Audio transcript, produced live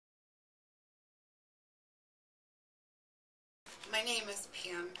My name is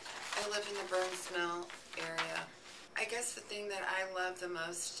Pam. I live in the Burns Mill area. I guess the thing that I love the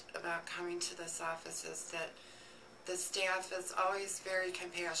most about coming to this office is that the staff is always very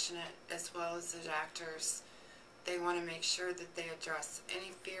compassionate, as well as the doctors. They want to make sure that they address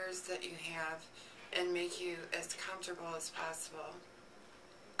any fears that you have and make you as comfortable as possible.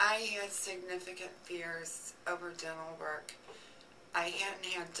 I had significant fears over dental work. I hadn't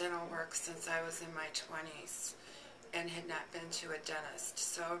had dental work since I was in my 20s and had not been to a dentist.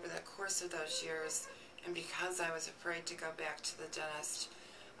 So over the course of those years, and because I was afraid to go back to the dentist,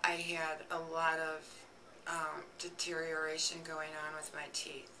 I had a lot of deterioration going on with my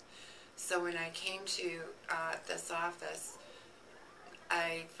teeth. So when I came to this office,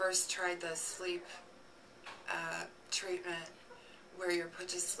 I first tried the sleep treatment where you're put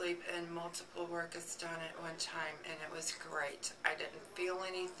to sleep and multiple work is done at one time, and it was great. I didn't feel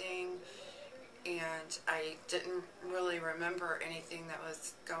anything, and I didn't really remember anything that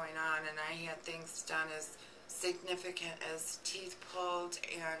was going on, and I had things done as significant as teeth pulled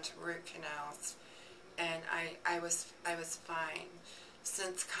and root canals, and I was fine.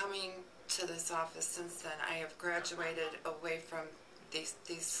 Since coming to this office since then, I have graduated away from these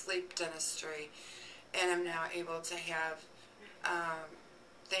sleep dentistry, and I'm now able to have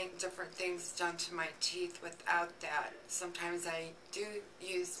different things done to my teeth without that. Sometimes I do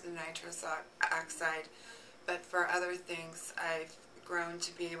use the nitrous oxide, but for other things I've grown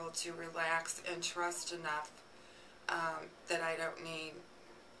to be able to relax and trust enough that I don't need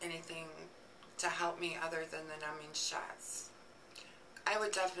anything to help me other than the numbing shots. I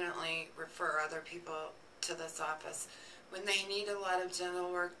would definitely refer other people to this office. When they need a lot of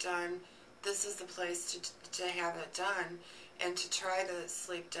dental work done, this is the place to have it done and to try the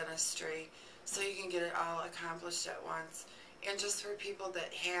sleep dentistry so you can get it all accomplished at once. And just for people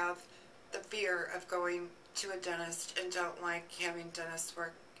that have the fear of going to a dentist and don't like having dentist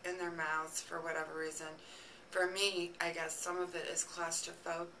work in their mouths for whatever reason, for me, I guess some of it is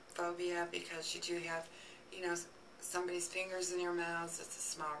claustrophobia, because you do have, somebody's fingers in your mouths, it's a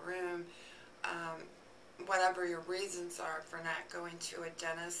small room. Whatever your reasons are for not going to a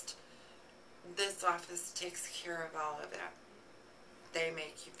dentist, this office takes care of all of that. They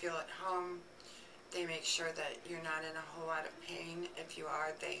make you feel at home. They make sure that you're not in a whole lot of pain. If you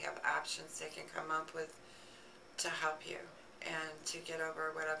are, they have options they can come up with to help you and to get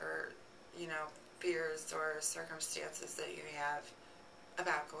over whatever, fears or circumstances that you have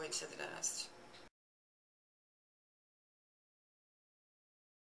about going to the dentist.